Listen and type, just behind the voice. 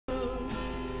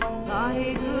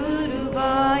Vaheguru,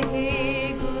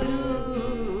 Vaheguru,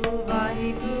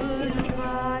 Vaheguru,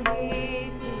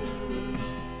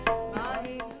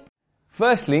 Vaheguru.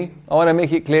 Firstly, I want to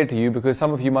make it clear to you because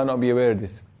some of you might not be aware of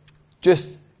this.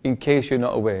 Just in case you're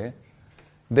not aware,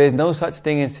 there's no such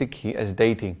thing in Sikhi as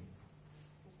dating.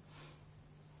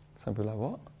 Some people are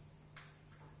like, what?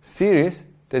 Serious?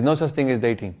 There's no such thing as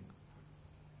dating.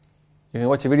 You can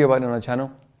watch a video about it on our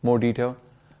channel, more detail.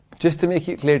 Just to make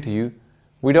it clear to you,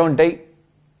 we don't date.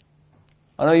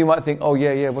 I know you might think, oh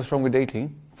yeah, what's wrong with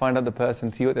dating? Find out the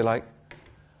person, see what they're like.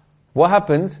 What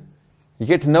happens, you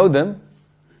get to know them,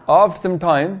 after some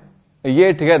time, a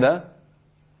year together,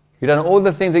 you've done all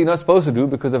the things that you're not supposed to do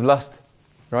because of lust,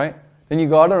 right? Then you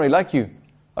go, I don't really like you.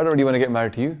 I don't really want to get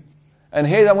married to you. And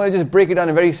here I'm going to just break it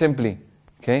down very simply,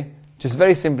 okay? Just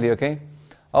very simply, okay?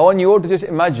 I want you all to just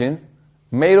imagine,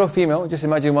 male or female, just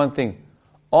imagine one thing.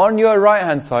 On your right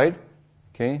hand side,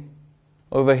 okay,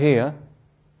 over here,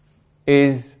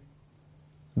 is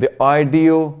the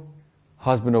ideal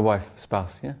husband or wife,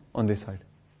 spouse, yeah? On this side,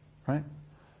 right?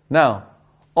 Now,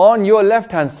 on your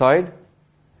left hand side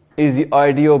is the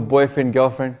ideal boyfriend,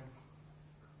 girlfriend.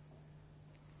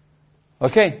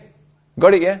 Okay,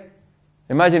 got it, yeah?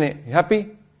 Imagine it. You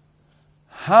happy?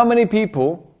 How many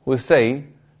people will say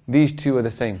these two are the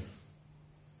same?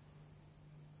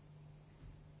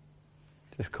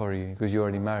 Just Corey, because you're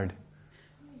already married.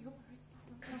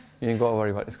 You ain't got to worry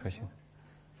about this question.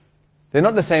 They're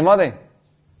not the same, are they?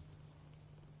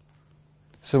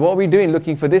 So what are we doing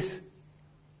looking for this?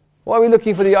 Why are we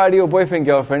looking for the ideal boyfriend,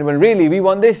 girlfriend, when really we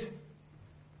want this?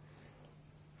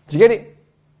 Do you get it?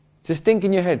 Just think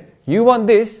in your head. You want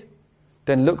this,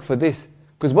 then look for this.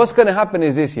 Because what's going to happen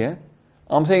is this, yeah?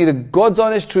 I'm saying the God's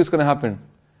honest truth is going to happen.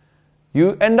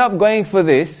 You end up going for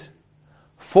this,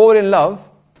 fall in love,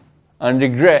 and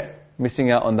regret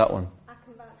missing out on that one. I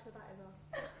can vouch for that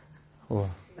as well. Oh.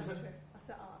 That's true. I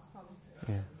said, I promise.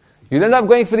 Yeah. You end up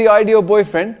going for the ideal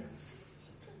boyfriend,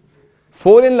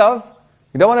 fall in love,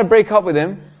 you don't want to break up with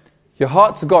him, your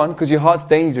heart's gone because your heart's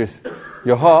dangerous.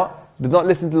 Your heart does not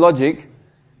listen to logic,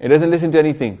 it doesn't listen to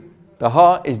anything. The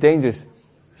heart is dangerous.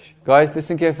 Guys,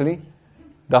 listen carefully.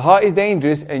 The heart is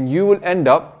dangerous and you will end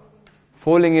up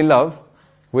falling in love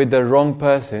with the wrong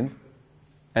person,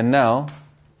 and now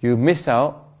you miss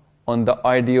out on the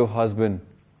ideal husband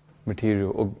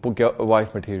material or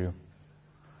wife material.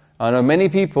 I know many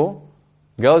people,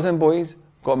 girls and boys,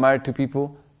 got married to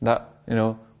people that,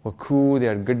 were cool, they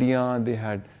had gadiyan, they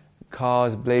had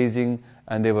cars blazing,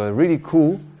 and they were really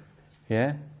cool,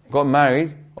 yeah, got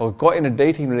married, or got in a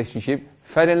dating relationship,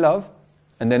 fell in love,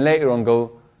 and then later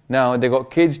on now they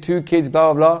got kids, 2 kids,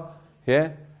 blah, blah, blah, yeah,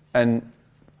 and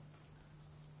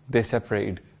they're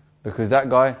separated. Because that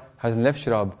guy hasn't left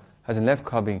sharab, hasn't left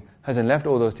clubbing, hasn't left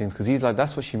all those things, because he's like,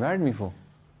 that's what she married me for.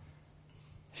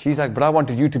 She's like, but I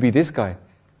wanted you to be this guy.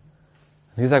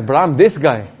 He's like, but I'm this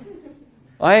guy.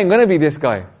 I ain't going to be this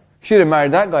guy. You should have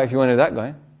married that guy if you wanted that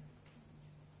guy.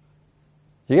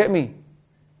 You get me?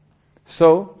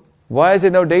 So, why is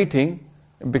there no dating?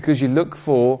 Because you look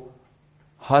for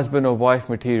husband or wife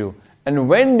material. And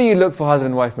when do you look for husband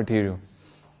and wife material?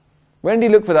 When do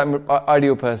you look for that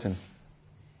ideal person?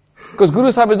 Because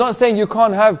Guru Sahib is not saying you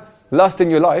can't have lust in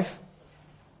your life.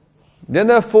 Then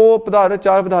there are 4 padarat,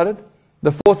 4 padarat. The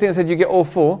 4th thing I said you get all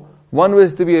 4. One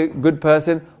was to be a good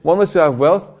person, one was to have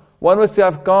wealth, one was to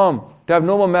have calm, to have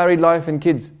normal married life and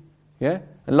kids. Yeah?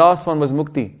 And last one was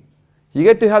mukti. You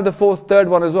get to have the 4th, 3rd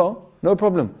one as well, no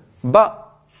problem. But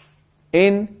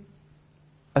in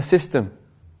a system,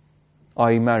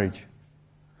 i.e. marriage.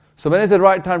 So when is the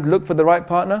right time to look for the right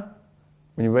partner?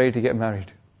 When you're ready to get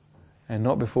married. And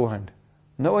not beforehand.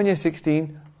 Not when you're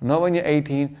 16, not when you're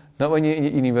 18, not when you're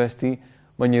in university.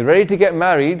 When you're ready to get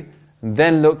married,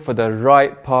 then look for the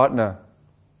right partner.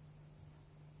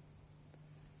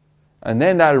 And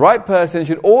then that right person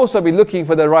should also be looking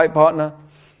for the right partner.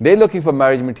 They're looking for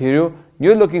marriage material,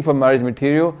 you're looking for marriage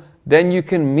material, then you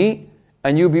can meet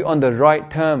and you'll be on the right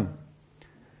term.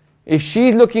 If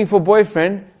she's looking for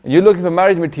boyfriend and you're looking for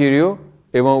marriage material,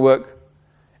 it won't work.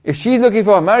 If she's looking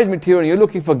for marriage material and you're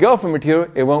looking for girlfriend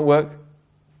material, it won't work.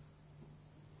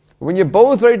 When you're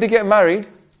both ready to get married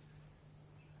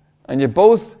and you're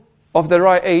both of the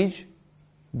right age,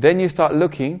 then you start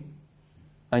looking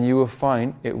and you will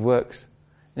find it works.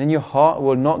 Then your heart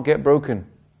will not get broken.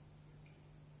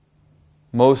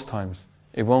 Most times,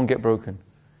 it won't get broken.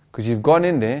 Because you've gone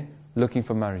in there looking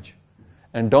for marriage.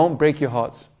 And don't break your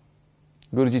hearts.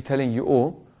 Guruji is telling you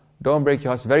all, don't break your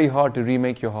hearts. It's very hard to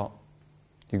remake your heart.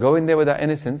 You go in there with that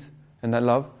innocence and that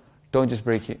love, don't just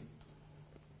break it.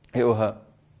 It will hurt.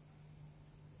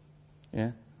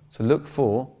 Yeah? So look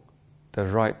for the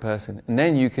right person. And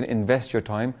then you can invest your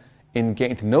time in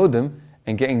getting to know them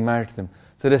and getting married to them.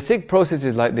 So the Sikh process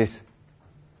is like this.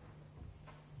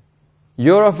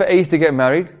 You're of an age to get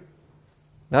married.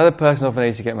 The other person of an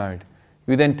age to get married.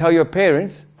 You then tell your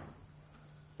parents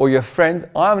or your friends,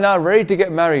 I'm now ready to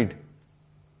get married.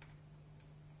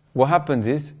 What happens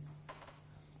is,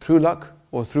 through luck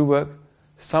or through work,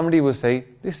 somebody will say,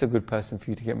 this is a good person for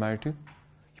you to get married to.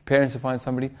 Your parents will find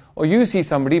somebody. Or you see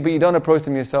somebody, but you don't approach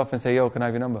them yourself and say, yo, can I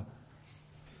have your number?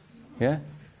 Yeah?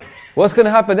 What's going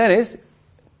to happen then is,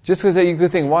 just because you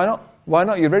could think, why not? Why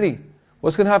not? You're ready.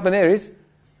 What's going to happen there is,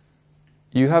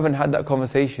 you haven't had that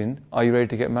conversation, are you ready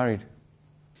to get married?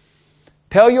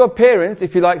 Tell your parents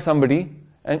if you like somebody,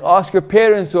 and ask your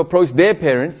parents to approach their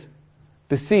parents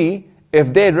to see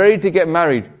if they're ready to get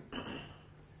married.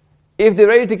 If they're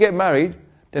ready to get married,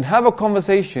 then have a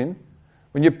conversation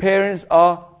when your parents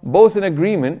are both in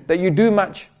agreement that you do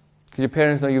match, because your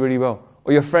parents know you really well,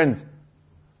 or your friends.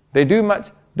 They do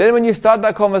match. Then when you start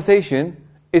that conversation,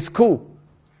 it's cool,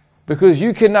 because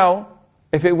you can now,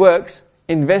 if it works,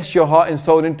 invest your heart and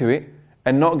soul into it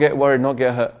and not get worried, not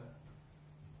get hurt.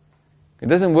 It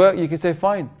doesn't work, you can say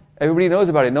fine. Everybody knows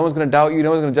about it. No one's going to doubt you,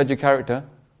 no one's going to judge your character.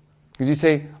 Because you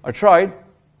say, I tried,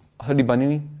 but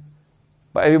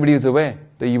everybody is aware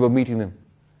that you were meeting them.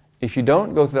 If you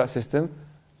don't go through that system,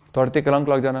 people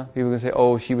can say,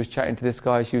 oh, she was chatting to this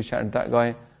guy, she was chatting to that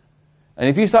guy. And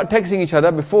if you start texting each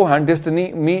other beforehand just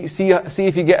to see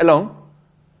if you get along,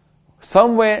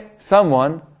 somewhere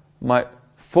someone might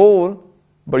fall,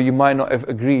 but you might not have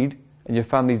agreed, and your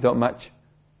families don't match.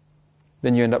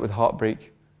 Then you end up with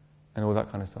heartbreak and all that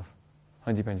kind of stuff.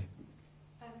 Hanji Penji.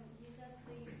 You said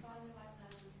so you find the right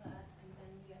person first and then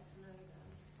you get to know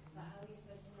them. But how are you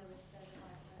supposed to know if they're the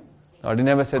right person? I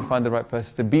never said find the right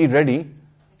person. To be ready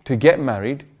to get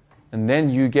married, and then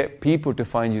you get people to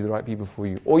find you the right people for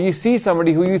you. Or you see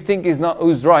somebody who you think is not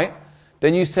who's right,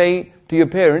 then you say to your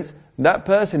parents, that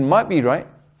person might be right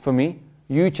for me,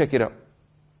 you check it out.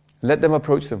 Let them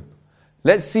approach them.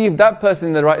 Let's see if that person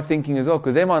is the right thinking as well,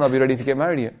 because they might not be ready to get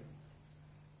married yet.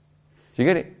 Do you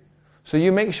get it? So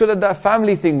you make sure that that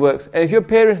family thing works. And if your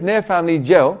parents and their family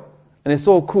gel, and it's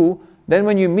all cool, then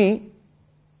when you meet,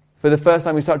 for the first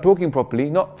time you start talking properly,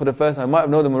 not for the first time, you might have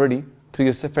known them already, through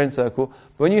your friend circle,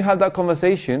 but when you have that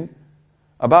conversation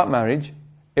about marriage,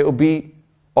 it will be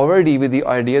already with the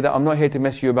idea that I'm not here to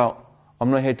mess you about. I'm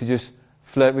not here to just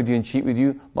flirt with you and cheat with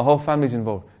you. My whole family's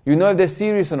involved. You know if they're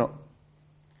serious or not.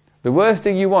 The worst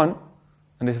thing you want,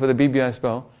 and this is for the BBI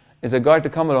spell, is a guy to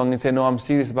come along and say, no, I'm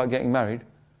serious about getting married.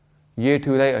 Year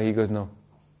 2 later, he goes, no,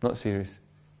 not serious.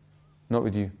 Not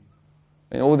with you.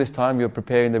 And all this time, you're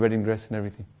preparing the wedding dress and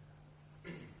everything.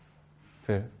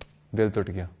 Fair. Dil tot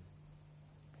gaya.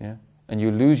 Yeah? And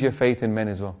you lose your faith in men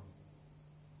as well.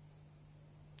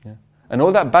 Yeah? And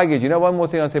all that baggage, you know, one more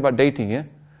thing I'll say about dating, yeah?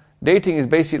 Dating is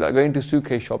basically like going to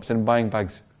suitcase shops and buying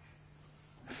bags.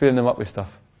 Filling them up with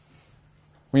stuff.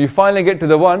 When you finally get to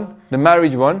the one, the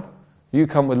marriage one, you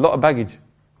come with a lot of baggage.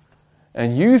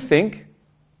 And you think,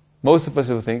 most of us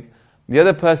will think, the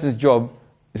other person's job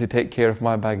is to take care of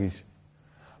my baggage.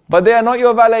 But they are not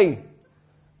your valet.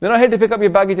 They're not here to pick up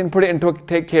your baggage and put it and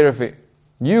take care of it.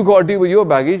 You got to deal with your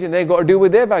baggage and they got to deal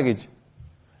with their baggage.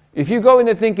 If you go in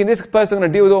there thinking, this person is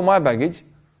going to deal with all my baggage,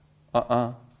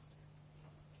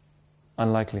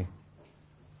 unlikely.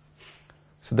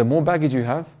 So the more baggage you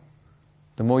have,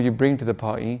 the more you bring to the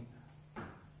party,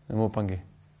 the more pange.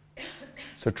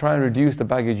 So try and reduce the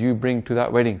baggage you bring to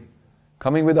that wedding.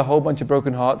 Coming with a whole bunch of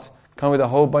broken hearts, come with a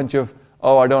whole bunch of,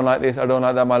 oh, I don't like this, I don't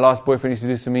like that, my last boyfriend used to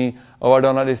do this to me, oh, I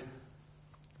don't like this.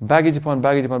 Baggage upon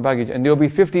baggage upon baggage. And there will be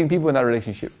 15 people in that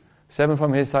relationship. 7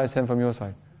 from his side, 7 from your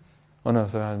side. Oh no,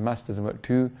 so maths doesn't work.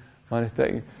 2 minus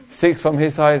 30. 6 from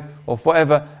his side, or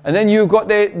whatever. And then you've got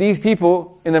these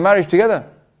people in the marriage together.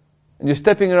 And you're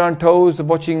stepping around toes,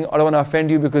 watching, I don't want to offend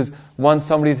you because once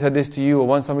somebody said this to you, or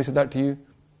once somebody said that to you.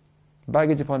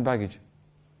 Baggage upon baggage.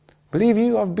 Believe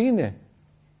you, I've been there.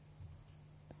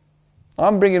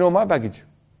 I'm bringing all my baggage.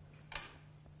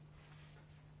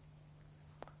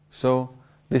 So,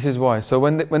 this is why. So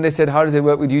when they said, how does it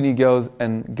work with uni girls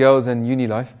and uni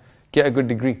life? Get a good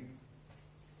degree.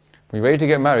 When you're ready to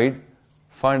get married,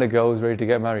 find a girl who's ready to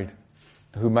get married,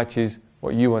 who matches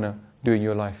what you want to do in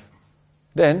your life.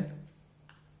 Then,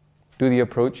 do the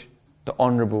approach the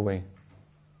honourable way,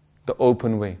 the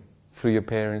open way, through your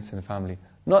parents and family.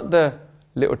 Not the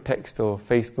little text or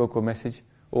Facebook or message,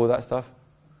 all that stuff.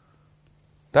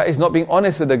 That is not being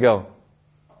honest with the girl.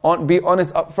 Be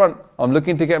honest up front. I'm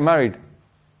looking to get married.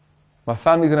 My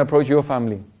family's going to approach your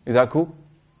family. Is that cool?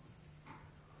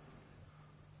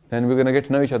 Then we're going to get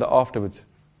to know each other afterwards.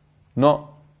 Not,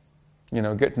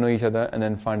 get to know each other and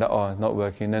then find out, oh, it's not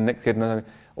working. And then next get to know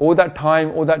something. All that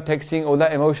time, all that texting, all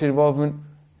that emotional involvement,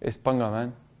 it's panga,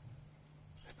 man.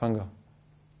 It's panga.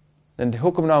 Then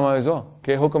hukamnama as well.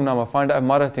 Okay, hukamnama. Find out if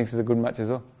Maharaj thinks it's a good match as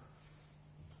well.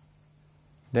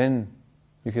 Then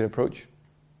you can approach.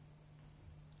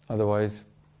 Otherwise,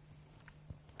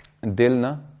 the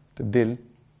dil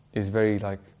is very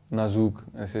like nazuk,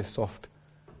 it's soft.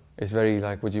 It's very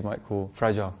like what you might call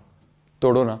fragile.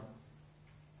 Todo na,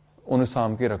 onu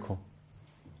saam ke rakho.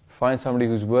 Find somebody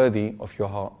who's worthy of your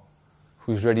heart,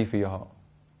 who's ready for your heart,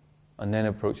 and then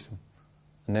approach them.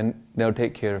 And then they'll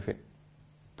take care of it,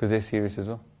 because they're serious as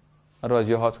well. Otherwise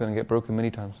your heart's going to get broken many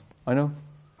times. I know,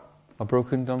 I've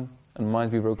broken them, and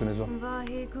mine's be broken as well.